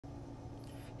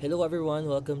Hello everyone,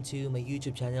 welcome to my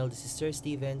YouTube channel. This is Sir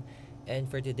Steven, and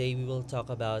for today we will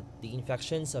talk about the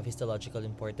infections of histological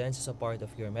importance as a part of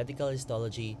your medical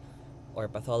histology or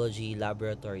pathology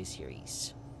laboratory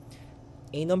series.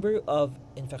 A number of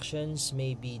infections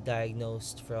may be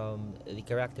diagnosed from the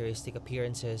characteristic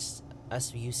appearances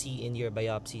as you see in your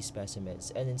biopsy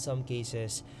specimens, and in some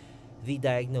cases, the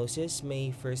diagnosis may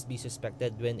first be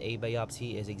suspected when a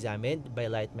biopsy is examined by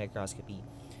light microscopy.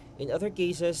 In other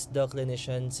cases, the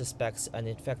clinician suspects an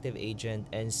infective agent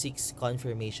and seeks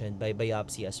confirmation by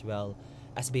biopsy as well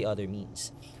as by other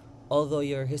means. Although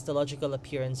your histological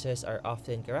appearances are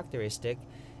often characteristic,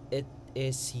 it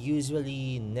is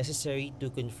usually necessary to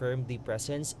confirm the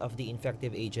presence of the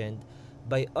infective agent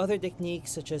by other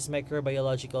techniques such as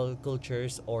microbiological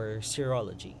cultures or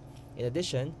serology. In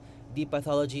addition, the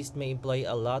pathologist may employ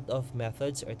a lot of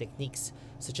methods or techniques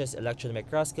such as electron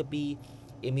microscopy,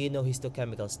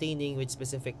 immunohistochemical staining with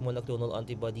specific monoclonal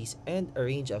antibodies, and a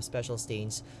range of special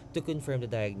stains to confirm the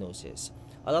diagnosis.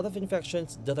 A lot of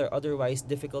infections that are otherwise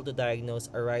difficult to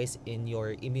diagnose arise in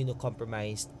your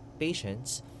immunocompromised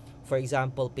patients. For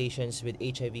example, patients with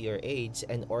HIV or AIDS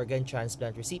and organ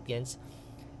transplant recipients.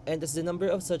 And as the number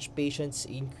of such patients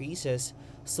increases,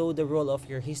 so the role of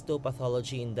your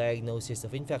histopathology in diagnosis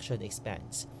of infection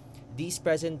expands. This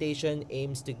presentation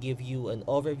aims to give you an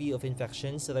overview of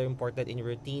infections that are important in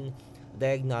routine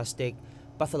diagnostic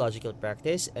pathological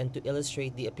practice and to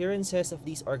illustrate the appearances of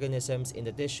these organisms in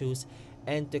the tissues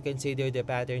and to consider the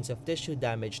patterns of tissue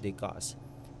damage they cause.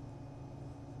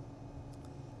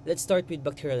 Let's start with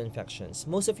bacterial infections.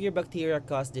 Most of your bacteria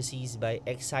cause disease by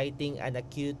exciting an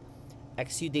acute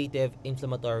exudative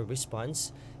inflammatory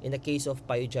response in the case of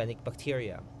pyogenic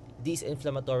bacteria. This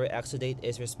inflammatory exudate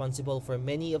is responsible for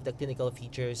many of the clinical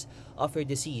features of your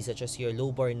disease, such as your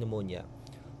low-borne pneumonia.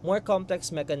 More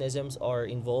complex mechanisms are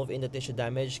involved in the tissue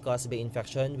damage caused by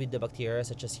infection with the bacteria,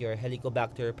 such as your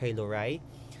Helicobacter pylori,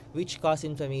 which cause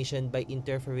inflammation by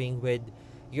interfering with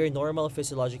your normal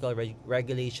physiological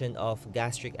regulation of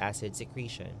gastric acid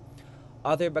secretion.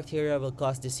 Other bacteria will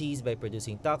cause disease by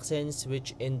producing toxins,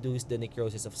 which induce the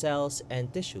necrosis of cells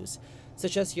and tissues,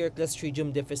 such as your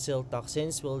Clostridium difficile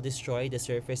toxins will destroy the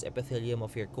surface epithelium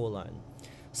of your colon.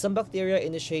 Some bacteria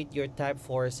initiate your type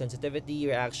 4 sensitivity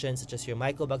reactions, such as your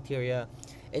mycobacteria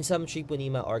and some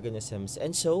Treponema organisms,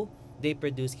 and so they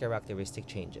produce characteristic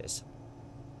changes.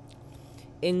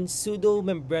 In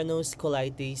pseudomembranous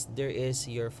colitis, there is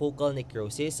your focal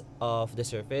necrosis of the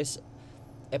surface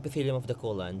epithelium of the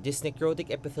colon. This necrotic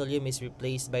epithelium is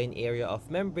replaced by an area of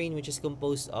membrane which is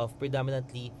composed of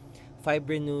predominantly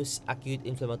fibrinous acute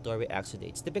inflammatory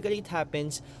exudates. Typically, it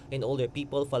happens in older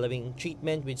people following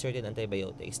treatment with certain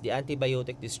antibiotics. The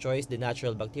antibiotic destroys the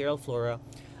natural bacterial flora,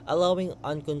 allowing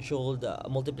uncontrolled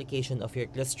multiplication of your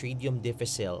Clostridium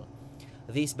difficile.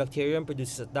 This bacterium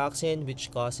produces a toxin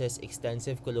which causes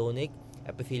extensive colonic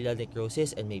epithelial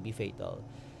necrosis and may be fatal.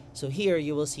 So here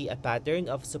you will see a pattern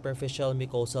of superficial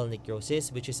mucosal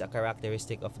necrosis, which is a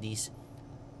characteristic of this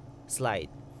slide.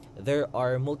 There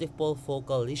are multiple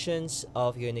focal lesions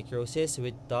of your necrosis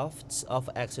with tufts of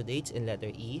exudates in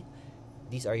letter E.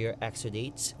 These are your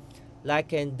exudates,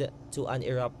 likened to an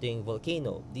erupting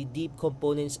volcano. The deep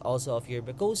components also of your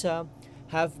mucosa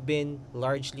have been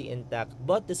largely intact,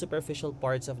 but the superficial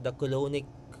parts of the colonic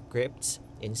crypts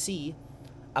in C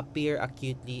appear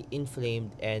acutely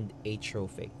inflamed and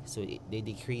atrophic, so they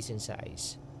decrease in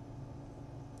size.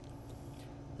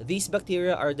 These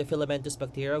bacteria are the filamentous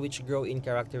bacteria, which grow in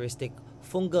characteristic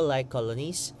fungal-like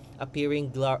colonies,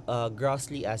 appearing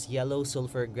grossly as yellow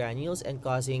sulfur granules and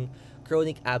causing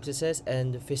chronic abscesses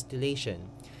and fistulation.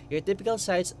 Your typical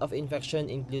sites of infection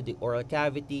include the oral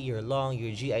cavity, your lung,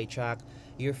 your GI tract,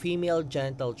 your female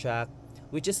genital tract,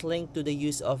 which is linked to the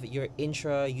use of your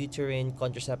intrauterine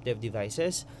contraceptive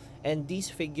devices. And this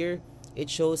figure, it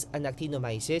shows an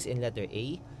actinomyces in letter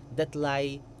A that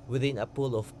lie within a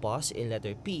pool of pus in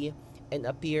letter P and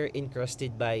appear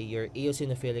encrusted by your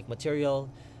eosinophilic material,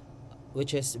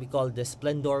 which is we call the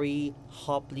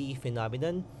Splendori-Hopley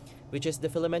phenomenon, which is the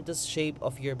filamentous shape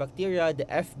of your bacteria. The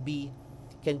FB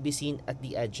can be seen at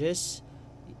the edges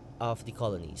of the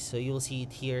colonies. So you'll see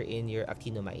it here in your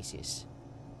actinomyces.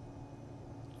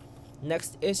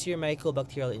 Next is your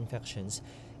mycobacterial infections.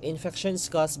 Infections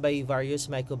caused by various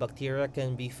mycobacteria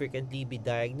can frequently be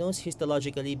diagnosed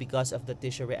histologically because of the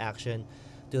tissue reaction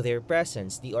to their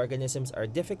presence. The organisms are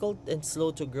difficult and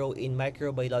slow to grow in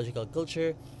microbiological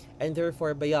culture, and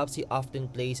therefore biopsy often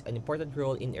plays an important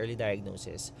role in early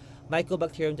diagnosis.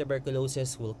 Mycobacterium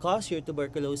tuberculosis will cause your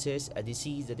tuberculosis, a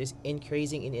disease that is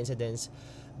increasing in incidence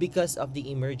because of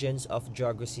the emergence of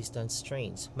drug-resistant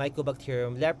strains.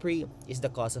 Mycobacterium leprae is the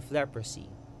cause of leprosy.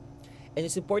 And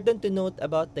it's important to note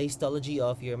about the histology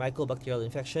of your mycobacterial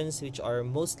infections, which are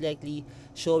most likely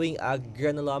showing a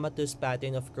granulomatous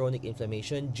pattern of chronic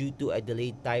inflammation due to a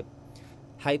delayed type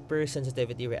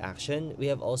hypersensitivity reaction. We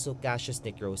have also caseous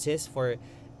necrosis for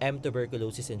M.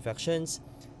 tuberculosis infections,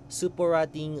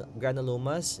 supporting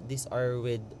granulomas. These are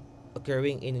with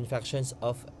occurring in infections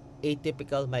of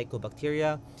atypical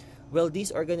mycobacteria. Well,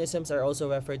 these organisms are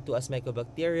also referred to as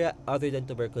mycobacteria other than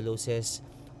tuberculosis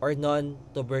or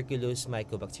non-tuberculous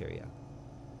mycobacteria.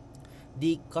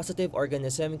 The causative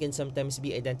organism can sometimes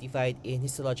be identified in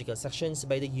histological sections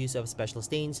by the use of special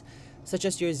stains such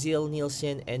as your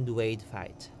Ziehl-Neelsen and Wade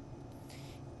Fight.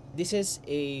 This is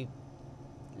a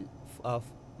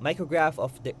micrograph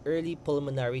of the early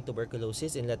pulmonary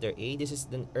tuberculosis in letter A. This is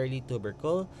an early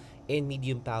tubercle in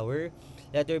medium power.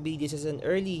 Letter B, this is an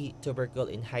early tubercle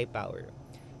in high power.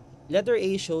 Letter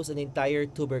A shows an entire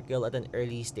tubercle at an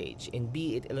early stage. In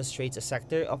B, it illustrates a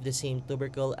sector of the same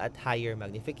tubercle at higher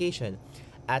magnification.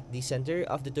 At the center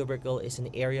of the tubercle is an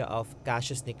area of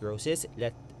caseous necrosis,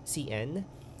 let CN,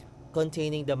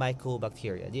 containing the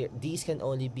mycobacteria. These can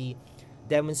only be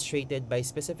demonstrated by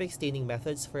specific staining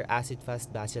methods for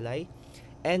acid-fast bacilli,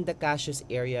 and the caseous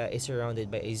area is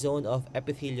surrounded by a zone of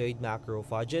epithelioid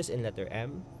macrophages in letter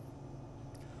M,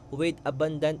 with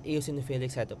abundant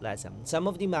eosinophilic cytoplasm. Some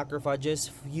of the macrophages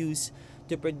fuse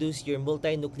to produce your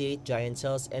multinucleate giant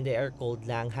cells, and they are called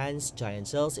Langhans giant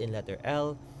cells in letter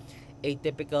L. A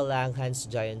typical Langhans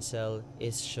giant cell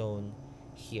is shown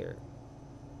here.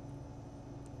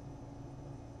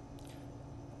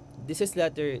 This is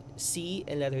letter C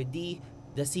and letter D.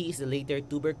 The C is the later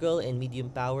tubercle in medium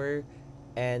power,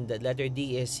 and the letter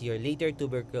D is your later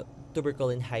tubercle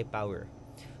in high power.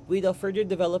 With a further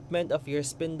development of your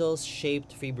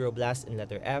spindle-shaped fibroblast in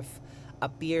letter F,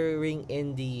 appearing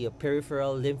in the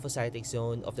peripheral lymphocytic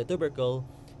zone of the tubercle,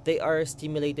 they are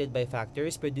stimulated by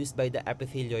factors produced by the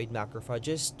epithelioid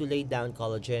macrophages to lay down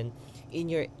collagen in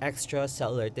your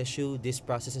extracellular tissue. This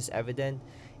process is evident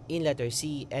in letter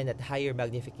C and at higher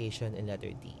magnification in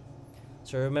letter D.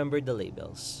 So remember the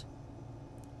labels.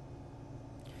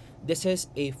 This is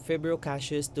a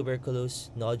fibrocaseous tuberculous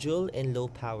nodule in low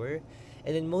power,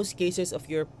 and in most cases of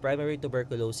your primary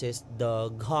tuberculosis, the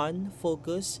gone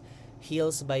focus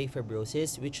heals by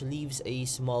fibrosis, which leaves a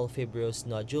small fibrous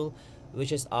nodule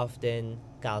which is often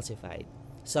calcified.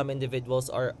 Some individuals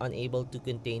are unable to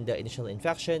contain the initial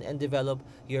infection and develop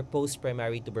your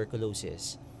post-primary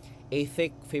tuberculosis. A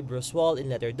thick fibrous wall in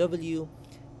letter W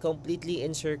completely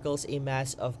encircles a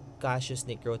mass of caseous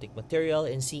necrotic material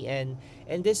in CN.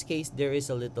 In this case, there is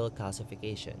a little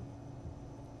calcification.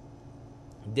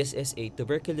 This is a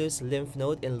tuberculous lymph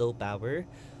node in low power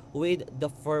with the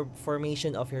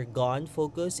formation of your gone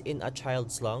focus in a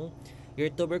child's lung, your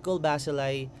tubercle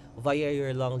bacilli via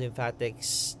your lung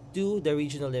lymphatics to the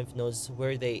regional lymph nodes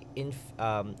where they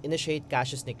initiate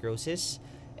caseous necrosis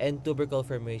and tubercle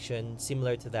formation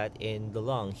similar to that in the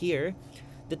lung. Here,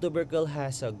 the tubercle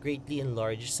has greatly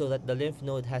enlarged so that the lymph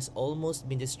node has almost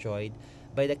been destroyed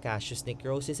by the caseous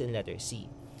necrosis in letter C.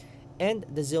 And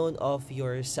the zone of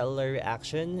your cellular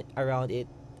reaction around it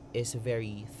is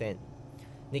very thin.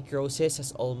 Necrosis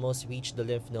has almost reached the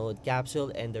lymph node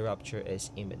capsule and the rupture is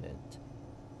imminent.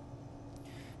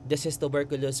 This is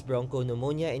tuberculous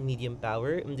bronchopneumonia in medium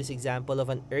power. In this example of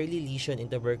an early lesion in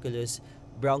tuberculous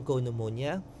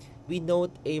bronchopneumonia, we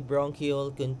note a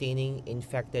bronchiole containing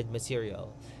infected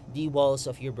material. The walls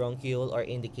of your bronchiole are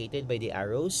indicated by the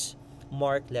arrows,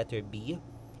 marked letter B,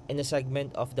 and a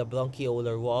segment of the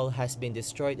bronchiolar wall has been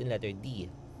destroyed in letter D,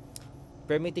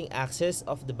 permitting access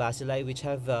of the bacilli which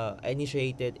have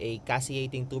initiated a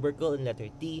caseating tubercle in letter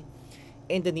T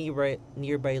and the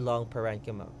nearby lung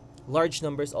parenchyma. Large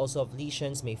numbers also of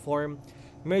lesions may form,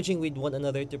 merging with one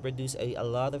another to produce a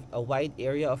wide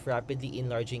area of rapidly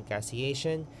enlarging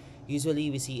caseation. Usually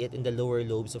we see it in the lower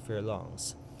lobes of your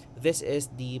lungs. This is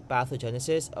the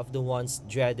pathogenesis of the once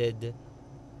dreaded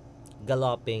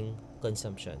galloping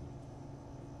consumption.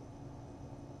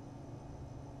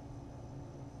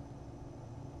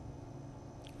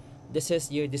 This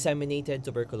is your disseminated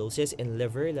tuberculosis in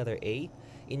liver, letter A,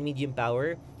 in medium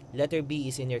power. Letter B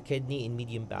is in your kidney in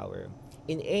medium power.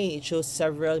 In A, it shows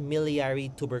several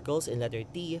miliary tubercles in letter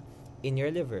T in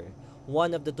your liver.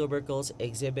 One of the tubercles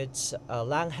exhibits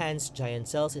Langhans giant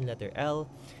cells in letter L,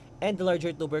 and the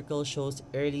larger tubercle shows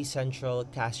early central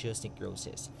caseous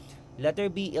necrosis. Letter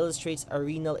B illustrates a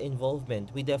renal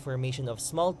involvement with the formation of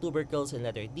small tubercles in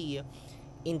letter D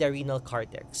in the renal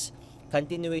cortex.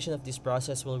 Continuation of this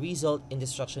process will result in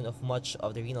destruction of much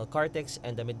of the renal cortex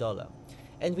and the medulla,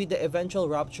 and with the eventual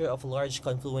rupture of large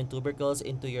confluent tubercles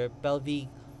into your pelvic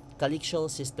calyxal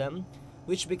system,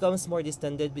 which becomes more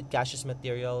distended with gaseous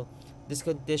material. This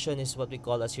condition is what we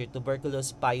call as your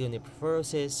tuberculous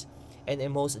pyelonephrosis, and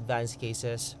in most advanced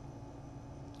cases,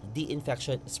 the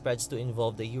infection spreads to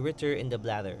involve the ureter and the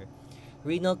bladder.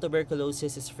 Renal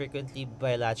tuberculosis is frequently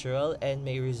bilateral and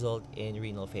may result in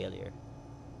renal failure.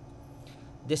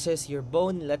 This is your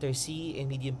bone, letter C, in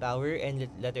medium power, and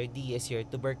letter D is your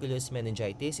tuberculous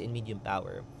meningitis in medium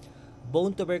power.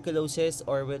 Bone tuberculosis,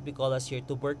 or what we call as your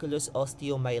tuberculous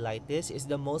osteomyelitis, is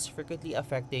the most frequently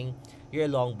affecting your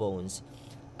long bones.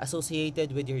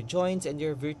 Associated with your joints and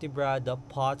your vertebra, the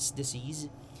Pott's disease.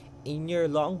 In your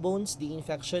long bones, the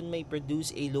infection may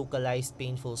produce a localized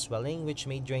painful swelling which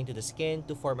may drain to the skin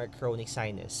to form a chronic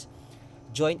sinus.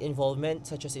 Joint involvement,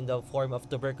 such as in the form of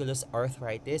tuberculous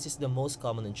arthritis, is the most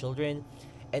common in children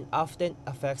and often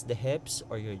affects the hips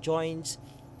or your joints.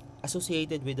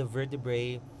 Associated with the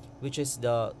vertebrae, which is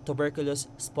the tuberculous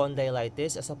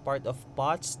spondylitis as a part of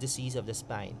Pott's disease of the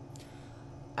spine.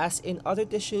 As in other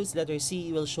tissues, letter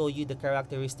C will show you the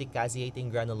characteristic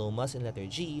caseating granulomas in letter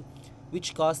G,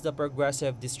 which cause the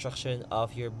progressive destruction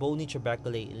of your bony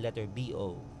tuberculi in letter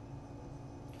BO.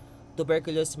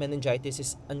 Tuberculous meningitis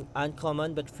is an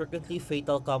uncommon but frequently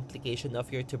fatal complication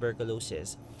of your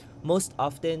tuberculosis. Most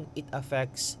often, it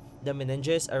affects the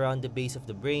meninges around the base of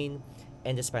the brain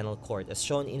and the spinal cord. As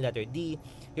shown in letter D,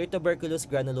 your tuberculous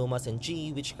granulomas in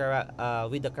G, which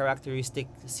with the characteristic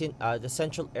the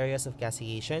central areas of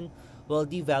caseation, will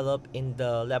develop in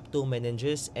the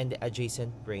leptomeninges and the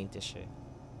adjacent brain tissue.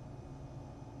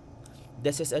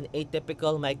 This is an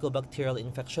atypical mycobacterial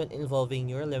infection involving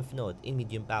your lymph node in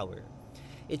medium power.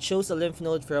 It shows a lymph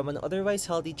node from an otherwise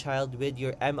healthy child with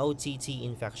your MOTT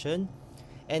infection,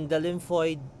 and the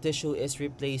lymphoid tissue is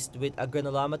replaced with a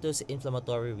granulomatous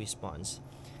inflammatory response.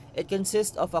 It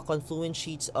consists of a confluent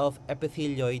sheets of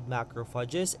epithelioid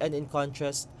macrophages, and in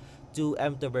contrast to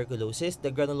M. tuberculosis,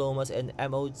 the granulomas and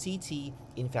MOTT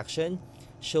infection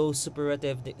shows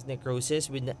suppurative necrosis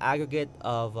with an aggregate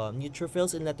of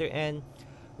neutrophils in letter N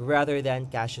rather than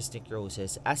caseous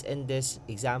necrosis. As in this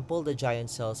example, the giant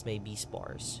cells may be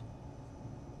spores.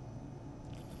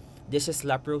 This is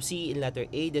leprosy in letter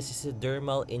A. This is a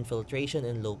dermal infiltration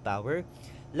in low power.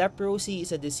 Leprosy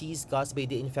is a disease caused by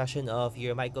the infection of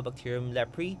your Mycobacterium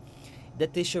leprae. The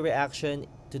tissue reaction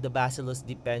to the bacillus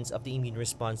depends on the immune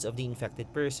response of the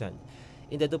infected person.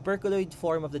 In the tuberculoid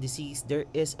form of the disease, there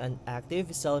is an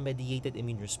active cell-mediated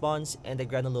immune response, and the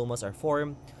granulomas are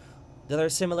formed that are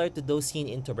similar to those seen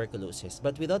in tuberculosis.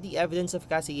 But without the evidence of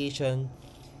caseation,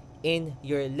 in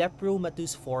your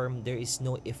lepromatous form, there is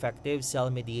no effective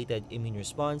cell-mediated immune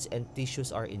response, and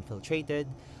tissues are infiltrated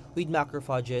with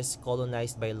macrophages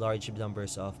colonized by large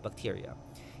numbers of bacteria.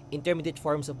 Intermediate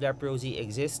forms of leprosy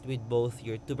exist with both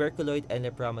your tuberculoid and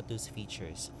lepromatous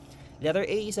features. Letter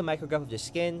A is a micrograph of the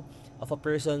skin of a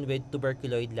person with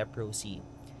tuberculoid leprosy.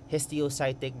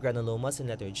 Histiocytic granulomas in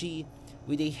letter G,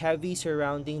 with a heavy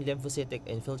surrounding lymphocytic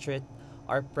infiltrate,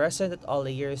 are present at all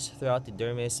layers throughout the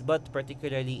dermis, but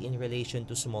particularly in relation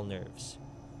to small nerves.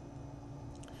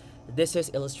 This is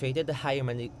illustrated the higher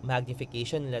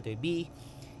magnification in letter B.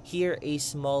 Here, a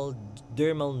small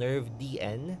dermal nerve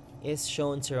DN is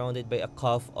shown surrounded by a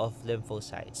cuff of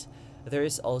lymphocytes. There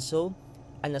is also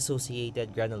an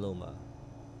associated granuloma.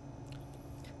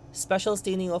 Special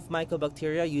staining of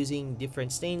mycobacteria using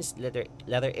different stains.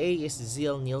 Letter A is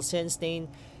Ziehl-Neelsen stain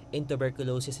in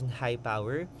tuberculosis in high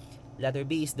power. Letter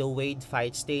B is the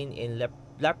Wade-Fite stain in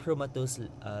lepromatous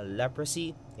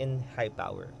leprosy in high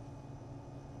power.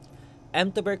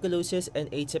 M. tuberculosis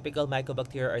and atypical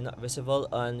mycobacteria are not visible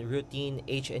on routine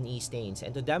H&E stains.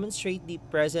 And to demonstrate the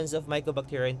presence of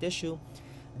mycobacteria in tissue,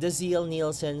 the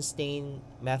Ziehl-Neelsen stain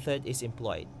method is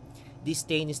employed. This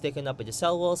stain is taken up by the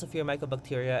cell walls of your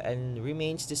mycobacteria and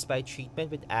remains despite treatment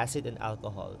with acid and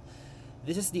alcohol.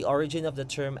 This is the origin of the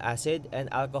term acid and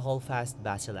alcohol-fast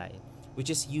bacilli, which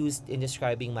is used in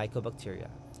describing mycobacteria.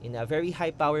 In a very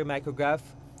high-power micrograph,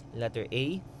 letter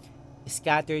A,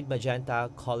 scattered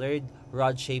magenta-colored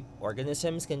rod-shaped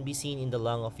organisms can be seen in the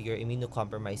lung of your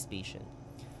immunocompromised patient.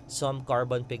 Some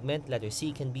carbon pigment, letter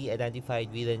C, can be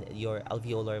identified within your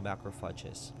alveolar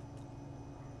macrophages.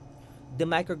 The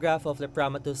micrograph of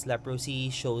lepromatous leprosy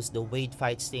shows the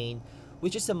Wade-Fite stain,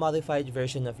 which is a modified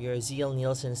version of your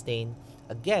Ziehl-Neelsen stain.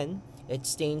 Again, it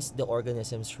stains the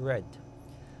organisms red.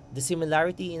 The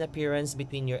similarity in appearance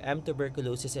between your M.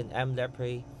 tuberculosis and M.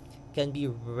 leprae can be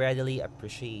readily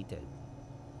appreciated.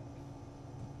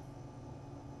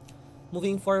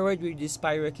 Moving forward with the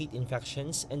spirochete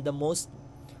infections, and the most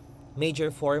major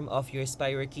form of your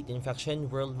spirochete infection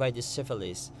worldwide is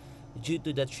syphilis, due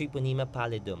to the Treponema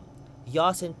pallidum.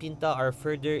 Yaws and Pinta are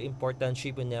further important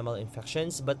treponemal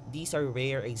infections, but these are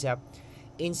rare except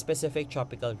in specific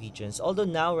tropical regions. Although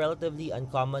now relatively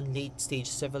uncommon, late-stage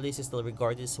syphilis is still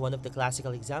regarded as one of the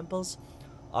classical examples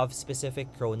of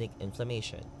specific chronic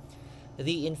inflammation.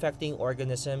 The infecting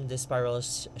organism, the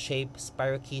spiral-shaped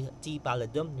Spirochaete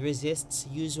pallidum, resists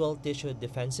usual tissue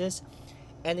defenses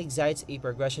and excites a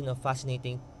progression of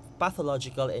fascinating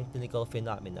pathological and clinical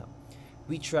phenomena,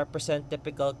 which represent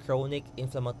typical chronic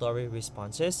inflammatory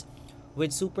responses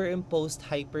with superimposed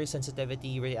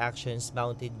hypersensitivity reactions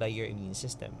mounted by your immune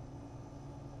system.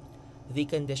 The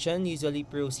condition usually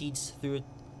proceeds through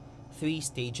 3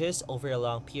 stages over a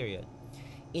long period.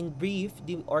 In brief,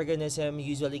 the organism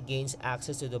usually gains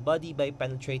access to the body by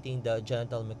penetrating the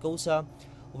genital mucosa,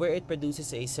 where it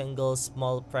produces a single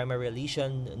small primary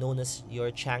lesion known as your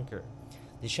chancre.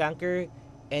 The chancre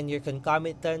and your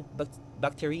concomitant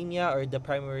bacteremia or the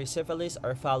primary syphilis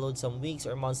are followed some weeks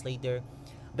or months later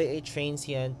by a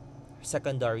transient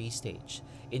secondary stage.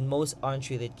 In most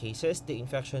untreated cases, the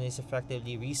infection is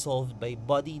effectively resolved by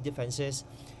body defenses,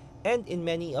 and in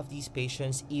many of these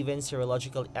patients, even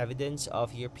serological evidence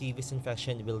of your previous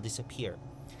infection will disappear.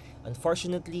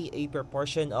 Unfortunately, a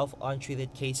proportion of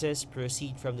untreated cases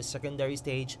proceed from the secondary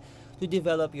stage to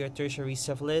develop your tertiary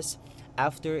syphilis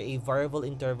after a variable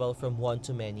interval from 1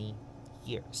 to many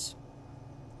years.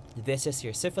 This is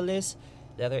your syphilis.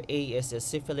 Letter A is the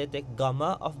syphilitic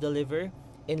gamma of the liver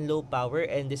in low power,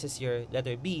 and this is your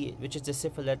letter B, which is the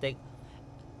syphilitic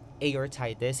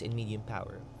aortitis in medium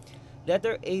power.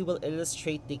 Letter A will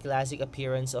illustrate the classic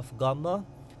appearance of gamma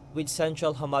with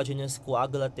central homogeneous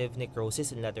coagulative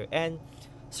necrosis in letter N,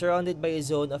 surrounded by a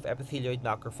zone of epithelioid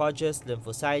macrophages,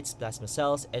 lymphocytes, plasma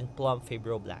cells, and plump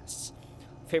fibroblasts.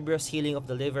 Fibrous healing of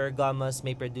the liver, gammas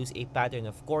may produce a pattern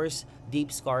of coarse,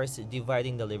 deep scars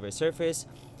dividing the liver surface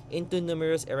into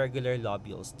numerous irregular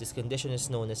lobules. This condition is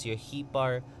known as your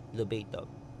hepar lobatum.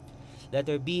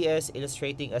 Letter B is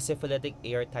illustrating a syphilitic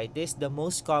aortitis, the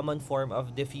most common form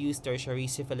of diffuse tertiary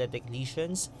syphilitic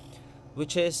lesions,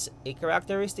 which is a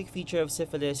characteristic feature of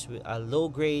syphilis with a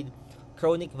low-grade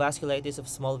chronic vasculitis of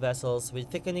small vessels with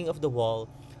thickening of the wall,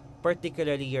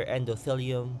 particularly your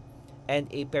endothelium, and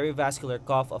a perivascular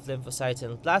cough of lymphocytes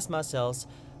and plasma cells.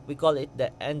 We call it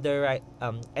the endothelitis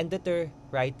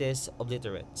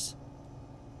obliterans.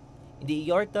 In the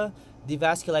aorta, the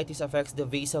vasculitis affects the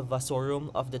vasa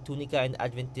vasorum of the tunica and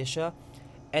adventitia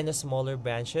and the smaller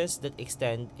branches that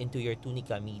extend into your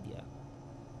tunica media.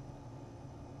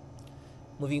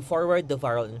 Moving forward, the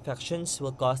viral infections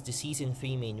will cause disease in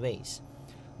 3 main ways: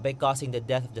 by causing the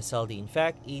death of the cell they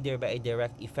infect, either by a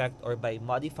direct effect or by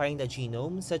modifying the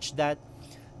genome such that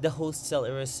the host cell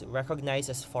is recognized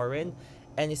as foreign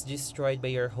and is destroyed by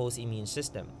your host immune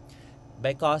system;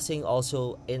 by causing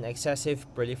also an excessive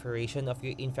proliferation of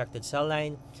your infected cell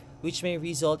line, which may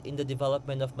result in the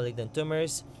development of malignant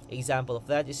tumors. Example of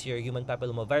that is your human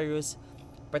papillomavirus,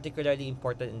 particularly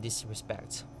important in this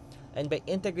respect; and by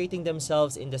integrating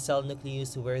themselves in the cell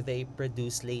nucleus where they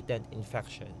produce latent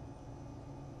infection.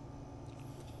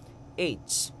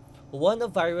 AIDS. One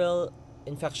of viral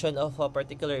infection of a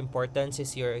particular importance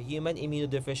is your human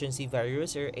immunodeficiency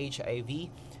virus or HIV,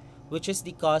 which is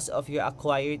the cause of your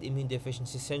acquired immune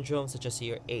deficiency syndrome such as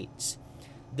your AIDS.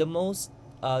 The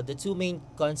 2 main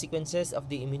consequences of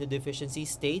the immunodeficiency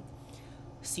state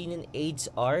seen in AIDS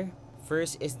are: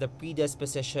 first is the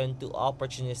predisposition to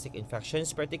opportunistic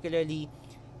infections, particularly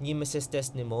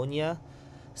pneumocystis pneumonia,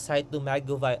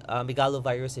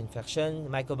 cytomegalovirus infection,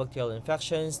 mycobacterial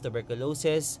infections,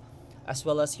 tuberculosis, as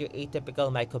well as your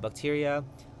atypical mycobacteria,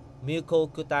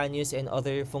 mucocutaneous and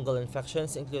other fungal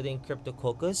infections including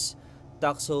cryptococcus,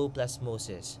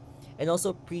 toxoplasmosis, and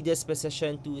also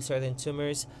predisposition to certain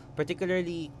tumors,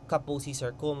 particularly Kaposi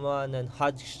sarcoma,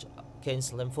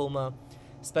 non-Hodgkin's lymphoma,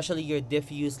 especially your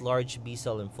diffuse large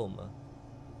B-cell lymphoma.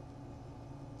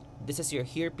 This is your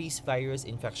herpes virus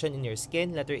infection in your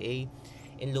skin, letter A,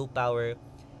 in low power,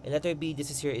 and letter B,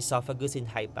 this is your esophagus in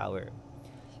high power.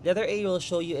 Letter A will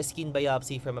show you a skin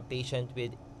biopsy from a patient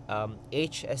with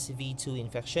HSV2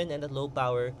 infection, and at low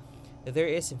power, there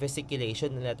is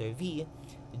vesiculation in letter V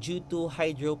due to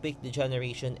hydropic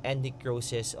degeneration and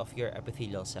necrosis of your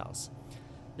epithelial cells.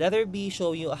 Letter B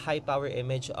show you a high power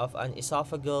image of an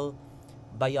esophageal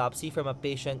biopsy from a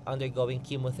patient undergoing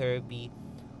chemotherapy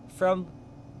from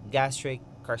gastric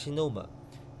carcinoma.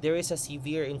 There is a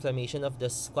severe inflammation of the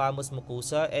squamous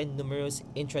mucosa and numerous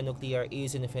intranuclear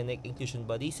eosinophilic inclusion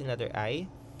bodies in letter I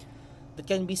that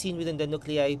can be seen within the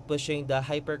nuclei, pushing the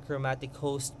hyperchromatic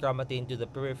host chromatin to the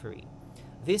periphery.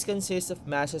 This consists of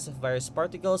masses of virus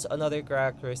particles. Another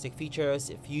characteristic feature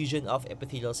is fusion of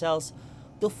epithelial cells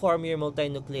to form your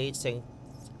multinucleate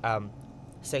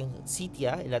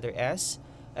syncytia, letter S,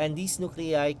 and these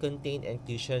nuclei contain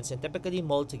inclusions and typically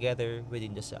mold together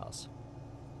within the cells.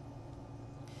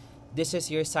 This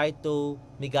is your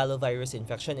cytomegalovirus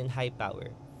infection in high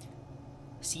power.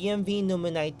 CMV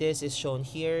pneumonitis is shown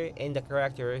here, and the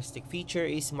characteristic feature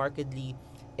is markedly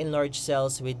enlarged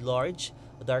cells with large,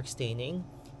 dark staining,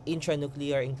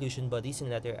 intranuclear inclusion bodies in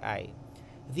letter I.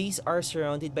 These are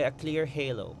surrounded by a clear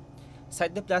halo.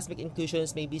 Cytoplasmic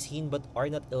inclusions may be seen but are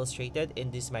not illustrated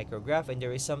in this micrograph, and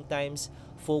there is sometimes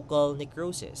focal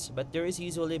necrosis, but there is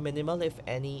usually minimal, if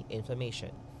any,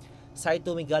 inflammation.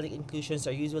 Cytomegalic inclusions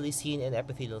are usually seen in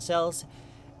epithelial cells,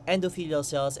 endothelial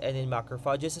cells, and in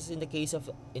macrophages, as in the case of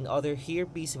in other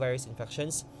herpes virus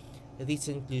infections. These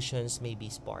inclusions may be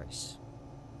sparse.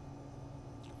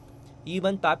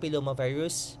 Human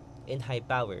papillomavirus in high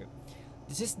power.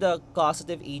 This is the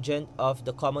causative agent of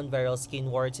the common viral skin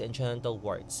warts and genital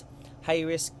warts.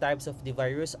 High-risk types of the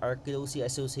virus are closely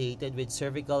associated with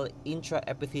cervical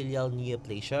intraepithelial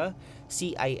neoplasia,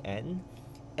 CIN,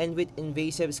 and with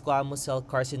invasive squamous cell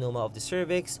carcinoma of the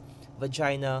cervix,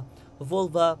 vagina,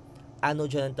 vulva,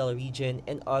 anogenital region,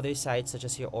 and other sites such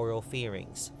as your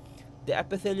oropharynx. The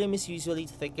epithelium is usually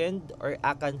thickened or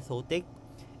acanthotic,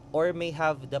 or may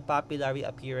have the papillary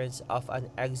appearance of an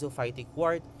exophytic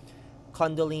wart,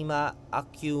 Condylema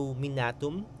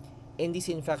acuminatum. In this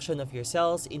infection of your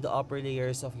cells in the upper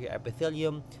layers of your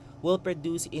epithelium will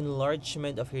produce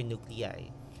enlargement of your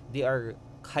nuclei. They are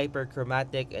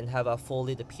hyperchromatic and have a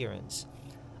folded appearance.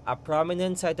 A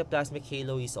prominent cytoplasmic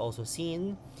halo is also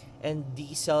seen, and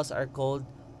these cells are called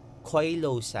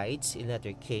koilocytes in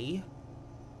letter K.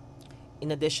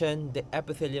 In addition, the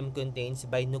epithelium contains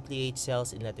binucleate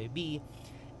cells in letter B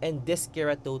and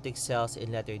diskeratotic cells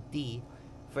in letter D,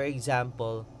 for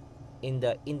example, in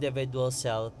the individual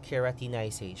cell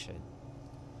keratinization.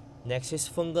 Next is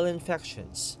fungal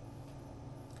infections.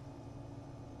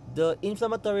 The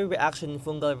inflammatory reaction in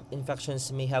fungal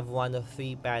infections may have one of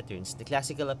three patterns: the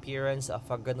classical appearance of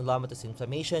a granulomatous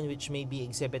inflammation, which may be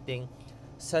exhibiting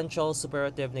central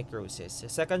suppurative necrosis. The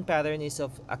second pattern is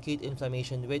of acute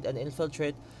inflammation with an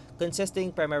infiltrate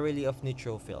consisting primarily of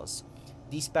neutrophils.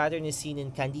 This pattern is seen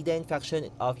in candida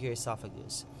infection of your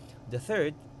esophagus. The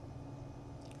third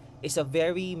is a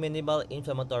very minimal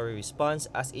inflammatory response,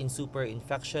 as in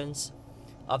superinfections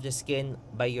of the skin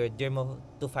by your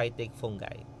dermatophytic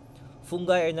fungi.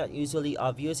 Fungi are not usually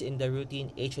obvious in the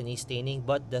routine H&E staining,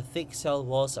 but the thick cell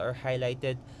walls are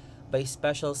highlighted by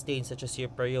special stains such as your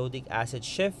periodic acid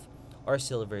Schiff or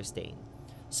silver stain.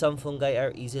 Some fungi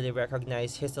are easily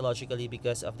recognized histologically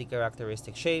because of the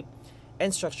characteristic shape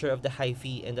and structure of the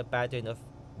hyphae and the pattern of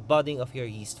budding of your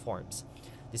yeast forms.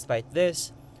 Despite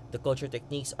this, the culture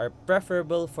techniques are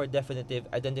preferable for definitive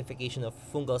identification of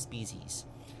fungal species.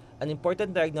 An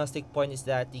important diagnostic point is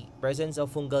that the presence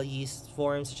of fungal yeast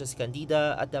forms such as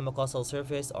candida at the mucosal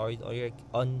surface or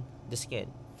on the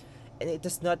skin, and it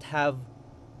does not have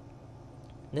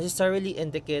necessarily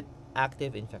indicate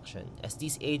active infection, as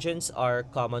these agents are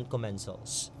common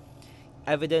commensals.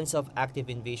 Evidence of active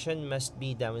invasion must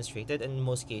be demonstrated, and in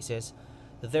most cases,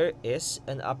 there is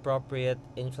an appropriate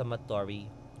inflammatory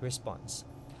response.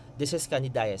 This is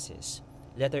candidiasis.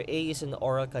 Letter A is an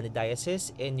oral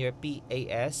candidiasis in your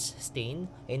PAS stain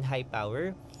in high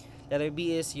power. Letter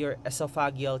B is your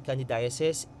esophageal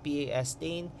candidiasis, PAS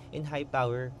stain in high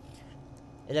power.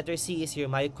 And letter C is your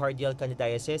myocardial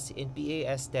candidiasis in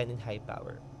PAS10 in high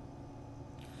power.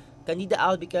 Candida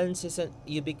albicans is an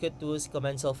ubiquitous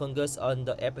commensal fungus on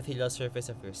the epithelial surface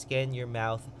of your skin, your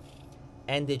mouth,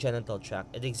 and the genital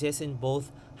tract. It exists in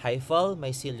both hyphal,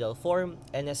 mycelial form,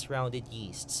 and as rounded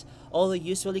yeasts. Although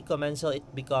usually commensal,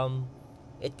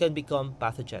 it can become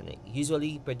pathogenic,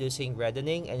 usually producing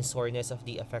reddening and soreness of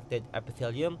the affected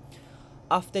epithelium,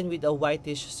 often with a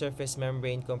whitish surface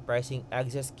membrane comprising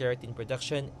excess keratin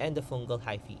production and the fungal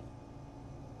hyphae.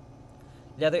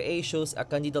 Letter A shows a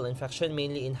candidal infection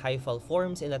mainly in hyphal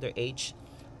forms, and letter H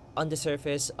on the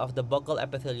surface of the buccal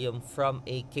epithelium from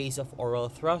a case of oral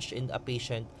thrush in a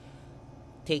patient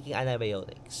taking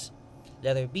antibiotics.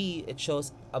 Letter B, it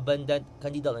shows abundant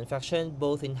candidal infection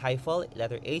both in hyphal,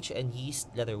 letter H, and yeast,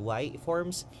 letter Y,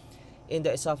 forms in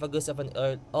the esophagus of an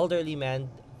elderly man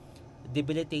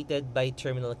debilitated by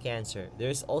terminal cancer. There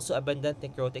is also abundant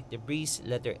necrotic debris,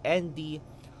 letter ND,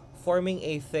 forming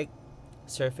a thick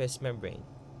surface membrane.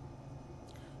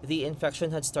 The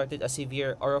infection had started a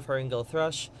severe oropharyngeal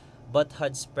thrush but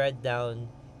had spread down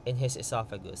in his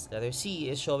esophagus. Letter C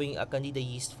is showing a candida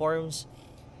yeast forms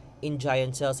in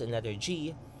giant cells, in letter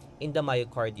G in the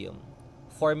myocardium,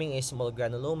 forming a small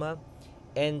granuloma,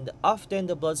 And often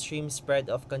the bloodstream spread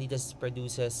of candidiasis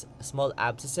produces small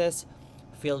abscesses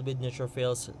filled with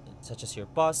neutrophils, such as your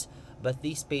pus, but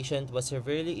this patient was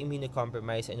severely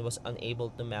immunocompromised and was unable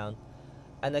to mount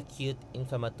an acute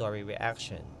inflammatory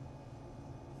reaction.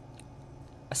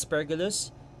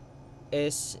 Aspergillus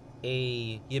is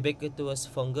a ubiquitous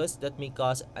fungus that may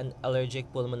cause an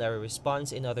allergic pulmonary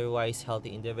response in otherwise healthy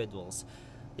individuals.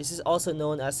 This is also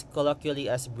known as colloquially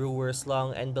as brewer's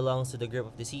lung and belongs to the group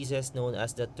of diseases known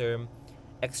as the term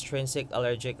extrinsic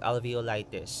allergic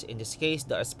alveolitis. In this case,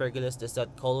 the aspergillus does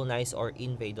not colonize or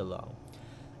invade the lung.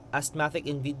 Asthmatic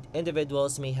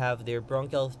individuals may have their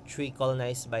bronchial tree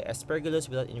colonized by aspergillus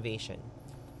without invasion.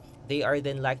 They are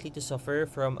then likely to suffer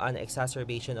from an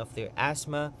exacerbation of their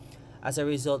asthma as a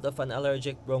result of an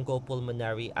allergic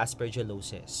bronchopulmonary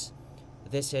aspergillosis.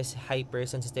 This is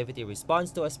hypersensitivity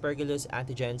response to aspergillus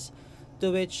antigens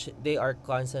to which they are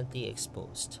constantly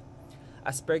exposed.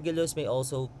 Aspergillus may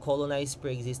also colonize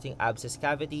pre-existing abscess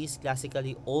cavities,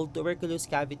 classically old tuberculous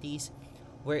cavities,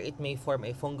 where it may form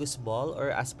a fungus ball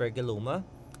or aspergilloma.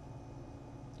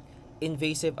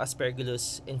 Invasive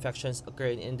aspergillus infections occur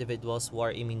in individuals who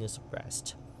are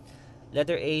immunosuppressed.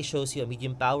 Letter A shows you a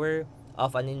medium power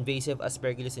of an invasive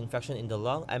aspergillus infection in the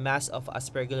lung. A mass of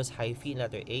aspergillus hyphae in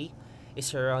letter A is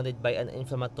surrounded by an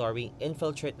inflammatory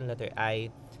infiltrate in letter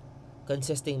I,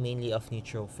 consisting mainly of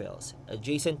neutrophils.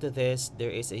 Adjacent to this, there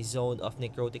is a zone of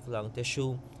necrotic lung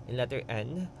tissue in letter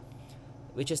N,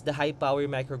 which is the high power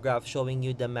micrograph showing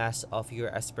you the mass of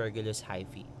your aspergillus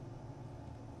hyphae.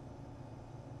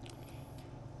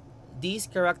 These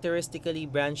characteristically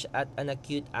branch at an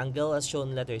acute angle as shown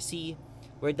in letter C,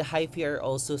 where the hyphae are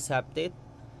also septate.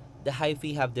 The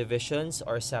hyphae have divisions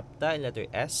or septa in letter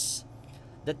S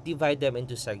that divide them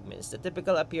into segments. The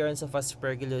typical appearance of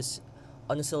aspergillus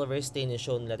on a silver stain is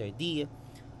shown in letter D,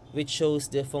 which shows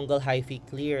the fungal hyphae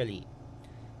clearly.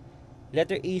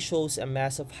 Letter E shows a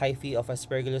mass of hyphae of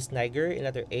aspergillus niger in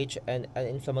letter H and an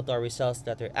inflammatory cells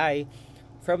letter I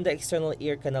from the external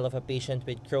ear canal of a patient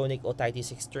with chronic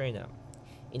otitis externa.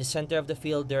 In the center of the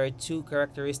field, there are two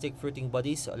characteristic fruiting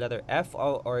bodies, letter F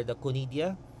or the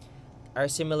conidia, are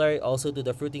similar also to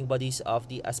the fruiting bodies of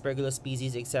the aspergillus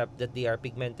species except that they are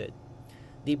pigmented.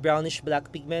 The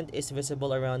brownish-black pigment is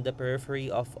visible around the periphery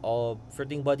of all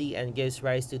fruiting body and gives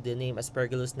rise to the name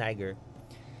aspergillus niger.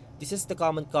 This is the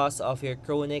common cause of your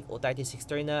chronic otitis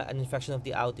externa, an infection of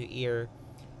the outer ear,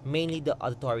 mainly the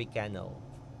auditory canal.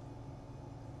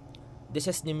 This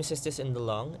is pneumocystis in the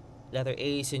lung. Letter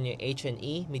A is in your H and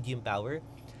E, medium power.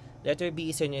 Letter B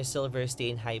is in your silver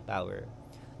stain, high power.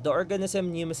 The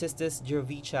organism Pneumocystis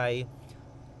jirovecii,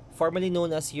 formerly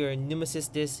known as your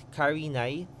Pneumocystis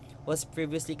carinii, was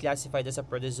previously classified as a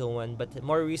protozoan, but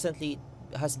more recently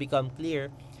it has become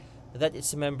clear that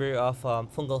it's a member of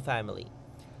fungal family.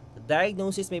 The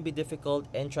diagnosis may be difficult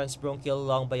and transbronchial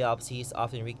lung biopsy is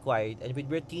often required, and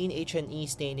with routine H&E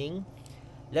staining,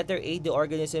 letter A, the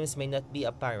organisms may not be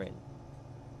apparent.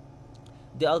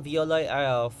 The alveoli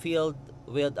are filled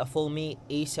with a foamy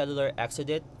acellular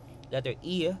exudate, letter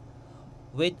E,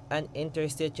 with an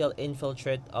interstitial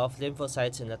infiltrate of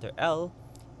lymphocytes in letter L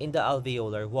in the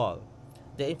alveolar wall.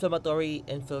 The inflammatory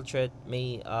infiltrate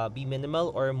may be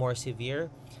minimal or more severe,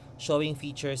 showing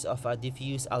features of a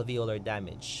diffuse alveolar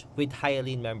damage with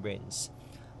hyaline membranes,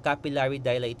 capillary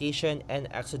dilatation, and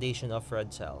exudation of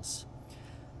red cells.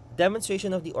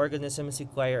 Demonstration of the organisms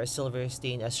require a silver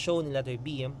stain as shown in letter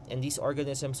B, and these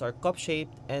organisms are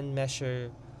cup-shaped and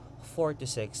measure 4 to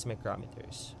 6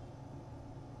 micrometers.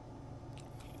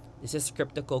 This is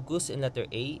Cryptococcus in letter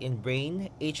A in brain,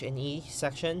 H and E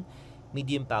section,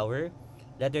 medium power.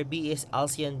 Letter B is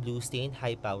Alcian blue stain,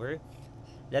 high power.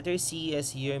 Letter C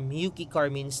is your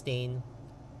mucicarmine stain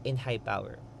in high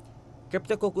power.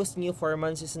 Cryptococcus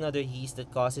neoformans is another yeast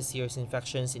that causes serious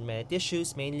infections in many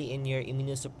tissues, mainly in your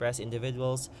immunosuppressed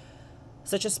individuals,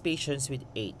 such as patients with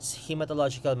AIDS,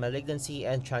 hematological malignancy,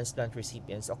 and transplant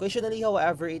recipients. Occasionally,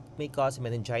 however, it may cause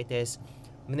meningitis,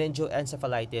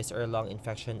 meningoencephalitis, or lung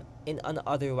infection in an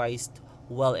otherwise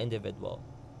well individual.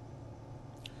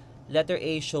 Letter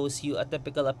A shows you a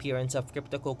typical appearance of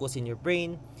Cryptococcus in your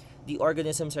brain. The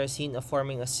organisms are seen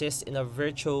forming a cyst in a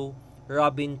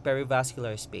Virchow-Robin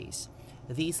perivascular space.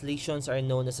 These lesions are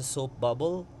known as a soap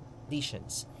bubble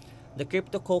lesions. The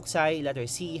cryptococci, letter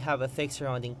C, have a thick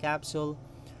surrounding capsule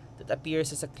that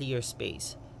appears as a clear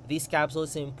space. This capsule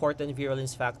is an important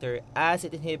virulence factor as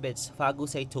it inhibits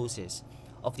phagocytosis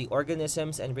of the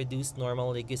organisms and reduces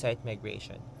normal leukocyte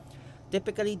migration.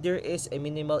 Typically, there is a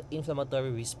minimal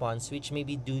inflammatory response which may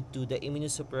be due to the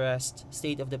immunosuppressed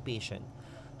state of the patient.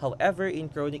 However, in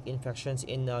chronic infections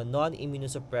in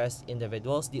non-immunosuppressed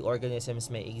individuals, the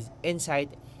organisms may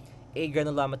incite a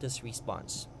granulomatous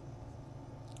response.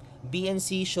 B and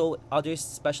C show other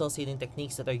special staining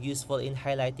techniques that are useful in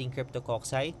highlighting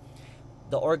cryptococci.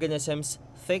 The organism's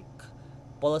thick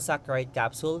polysaccharide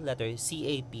capsule, letter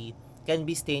CAP, can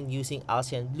be stained using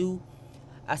Alcian blue,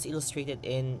 as illustrated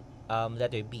in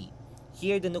letter B.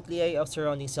 Here, the nuclei of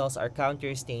surrounding cells are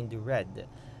counter-stained red.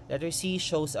 Letter C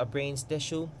shows a brain's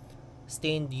tissue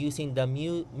stained using the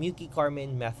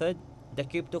mucicarmine method. The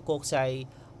cryptococci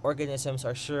organisms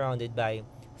are surrounded by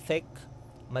thick,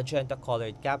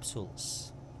 magenta-colored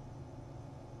capsules.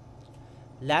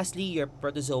 Lastly, your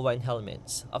protozoa and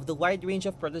helminths. Of the wide range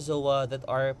of protozoa that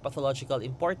are pathological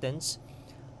importance,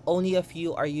 only a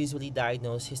few are usually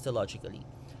diagnosed histologically.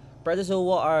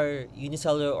 Protozoa are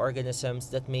unicellular organisms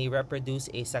that may reproduce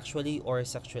asexually or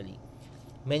sexually.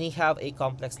 Many have a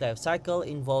complex life cycle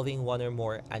involving one or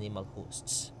more animal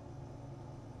hosts.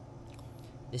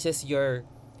 This is your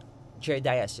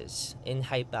giardiasis in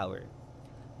high power.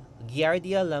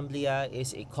 Giardia lamblia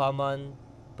is a common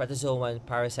protozoan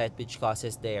parasite which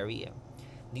causes diarrhea.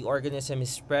 The organism is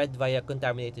spread via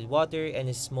contaminated water and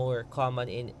is more common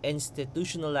in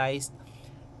institutionalized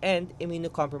and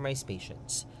immunocompromised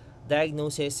patients.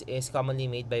 Diagnosis is commonly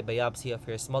made by biopsy of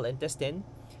your small intestine,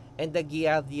 and the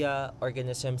Giardia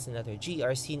organisms in letter G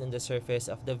are seen on the surface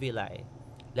of the villi,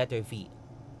 letter V.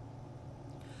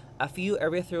 A few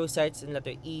erythrocytes in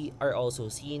letter E are also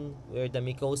seen, where the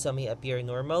mucosa may appear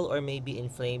normal or may be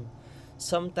inflamed,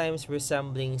 sometimes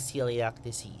resembling celiac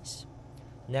disease.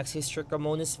 Next is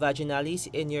Trichomonas vaginalis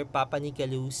in your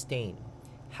Papanicolaou stain,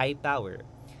 high power.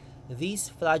 This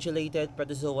flagellated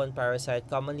protozoan parasite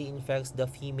commonly infects the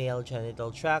female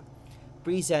genital tract,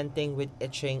 presenting with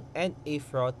itching and a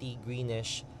frothy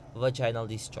greenish vaginal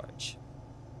discharge.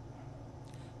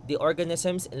 The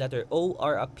organisms in letter O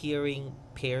are appearing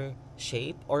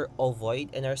pear-shaped or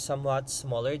ovoid and are somewhat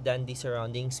smaller than the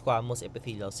surrounding squamous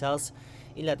epithelial cells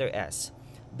in letter S.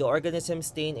 The organisms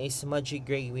stain a smudgy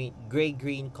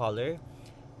gray-green color.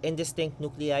 Indistinct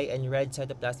nuclei and red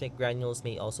cytoplasmic granules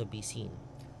may also be seen.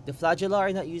 The flagella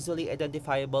are not usually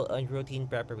identifiable on routine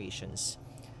preparations.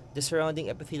 The surrounding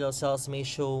epithelial cells may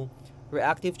show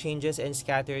reactive changes, and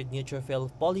scattered neutrophil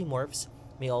polymorphs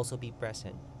may also be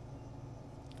present.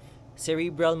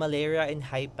 Cerebral malaria in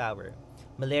high power.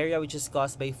 Malaria, which is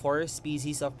caused by 4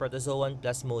 species of protozoan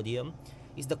Plasmodium,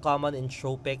 is the common in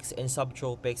tropics and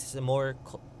subtropics, is a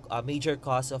major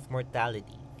cause of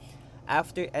mortality.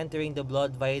 After entering the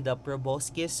blood via the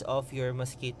proboscis of your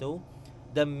mosquito,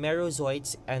 the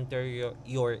merozoites enter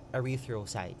your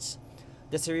erythrocytes.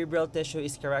 The cerebral tissue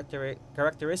is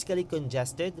characteristically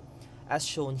congested, as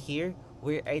shown here,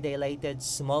 where a dilated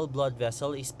small blood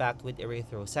vessel is packed with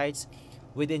erythrocytes,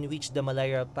 within which the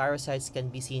malaria parasites can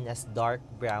be seen as dark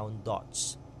brown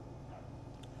dots.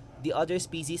 The other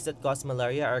species that cause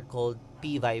malaria are called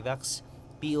P. vivax,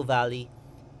 P. ovale,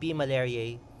 P.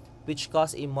 malariae, which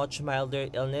cause a much milder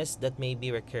illness that may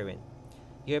be recurrent.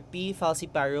 Your P.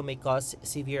 falciparum may cause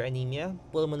severe anemia,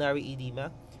 pulmonary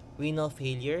edema, renal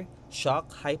failure,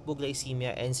 shock,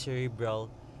 hypoglycemia, and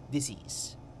cerebral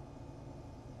disease.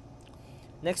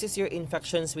 Next is your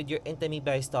infections with your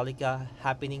Entamoeba histolica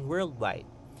happening worldwide.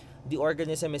 The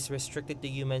organism is restricted to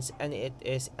humans, and it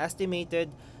is estimated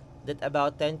that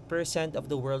about 10% of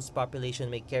the world's population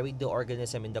may carry the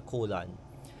organism in the colon.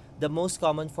 The most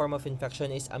common form of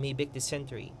infection is amoebic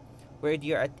dysentery, where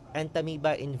your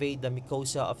entamoeba invade the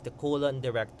mucosa of the colon and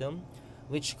the rectum,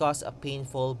 which cause a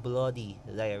painful bloody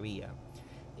diarrhea.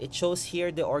 It shows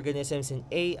here the organisms in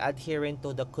A adherent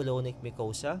to the colonic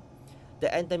mucosa. The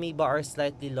entamoeba are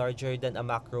slightly larger than a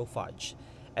macrophage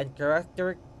and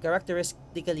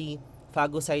characteristically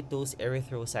phagocytose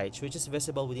erythrocytes, which is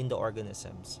visible within the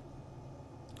organisms.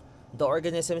 The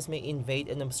organisms may invade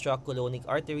and obstruct colonic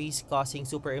arteries, causing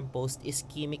superimposed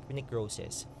ischemic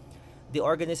necrosis. The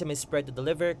organism is spread to the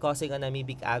liver, causing an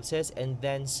amoebic abscess, and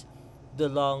thence the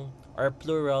lung or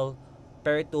plural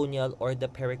peritoneal or the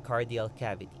pericardial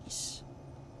cavities.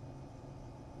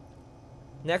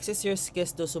 Next is your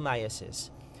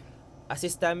schistosomiasis, a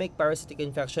systemic parasitic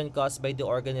infection caused by the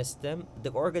organism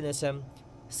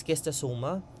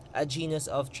Schistosoma, a genus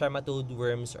of trematode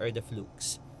worms or the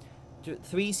flukes.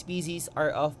 3 species are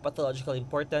of pathological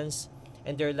importance,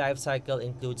 and their life cycle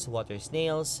includes water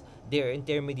snails, their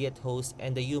intermediate host,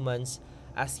 and the humans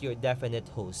as your definite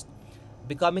host,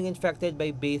 becoming infected by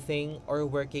bathing or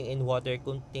working in water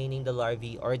containing the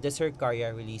larvae or the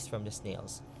cercaria released from the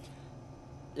snails.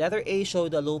 Letter A show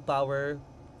the low power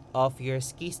of your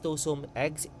schistosome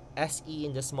eggs, SE,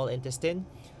 in the small intestine,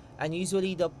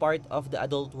 Unusually, the part of the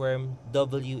adult worm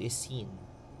W is seen.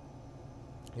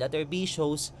 Letter B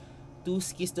shows two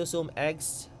schistosome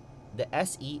eggs, the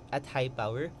SE, at high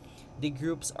power. The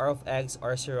groups of eggs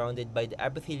are surrounded by the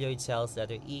epithelioid cells,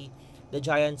 letter E, the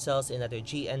giant cells in letter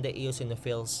G, and the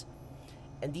eosinophils.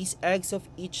 And these eggs of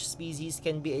each species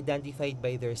can be identified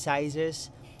by their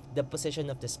sizes, the position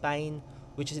of the spine,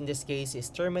 which in this case is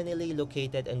terminally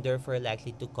located and therefore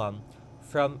likely to come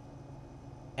from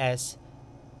S.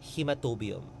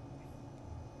 hematobium.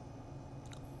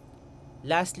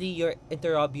 Lastly, your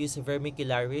enterobius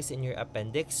vermicularis in your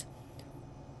appendix.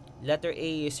 Letter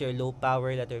A is your low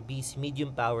power, letter B is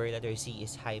medium power, letter C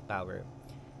is high power.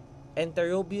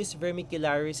 Enterobius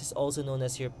vermicularis is also known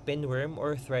as your pinworm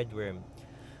or threadworm.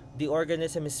 The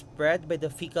organism is spread by the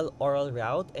fecal oral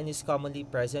route and is commonly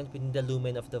present within the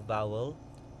lumen of the bowel,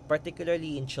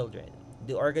 particularly in children.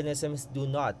 The organisms do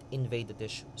not invade the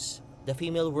tissues. The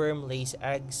female worm lays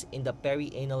eggs in the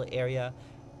perianal area,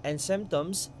 and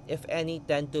symptoms, if any,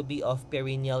 tend to be of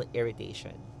perineal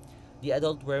irritation. The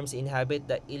adult worms inhabit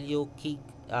the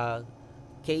ileocacal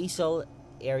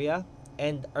area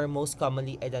and are most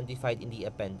commonly identified in the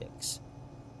appendix.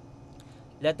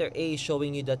 Letter A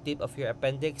showing you the tip of your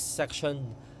appendix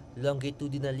sectioned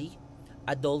longitudinally.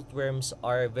 Adult worms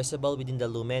are visible within the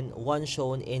lumen, one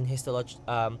shown in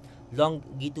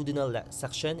longitudinal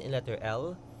section in letter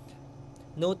L.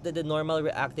 Note that the normal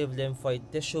reactive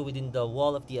lymphoid tissue within the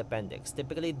wall of the appendix.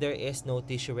 Typically, there is no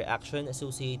tissue reaction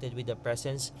associated with the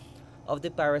presence of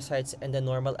the parasites, and the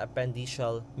normal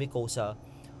appendiceal mucosa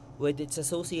with its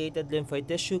associated lymphoid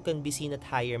tissue can be seen at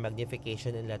higher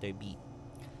magnification in letter B.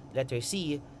 Letter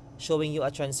C, showing you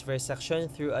a transverse section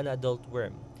through an adult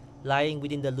worm, lying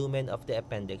within the lumen of the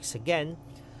appendix. Again,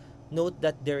 note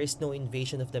that there is no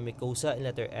invasion of the mucosa in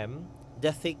letter M.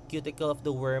 The thick cuticle of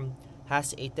the worm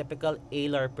has a typical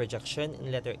alar projection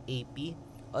in letter AP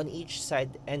on each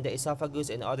side, and the esophagus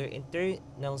and other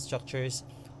internal structures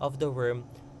of the worm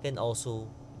can also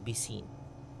be seen.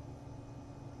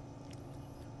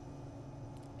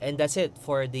 And that's it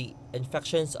for the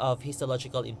infections of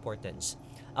histological importance.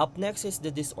 Up next is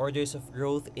the disorders of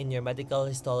growth in your medical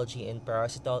histology and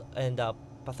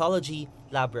pathology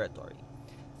laboratory.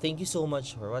 Thank you so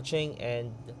much for watching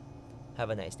and have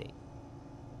a nice day.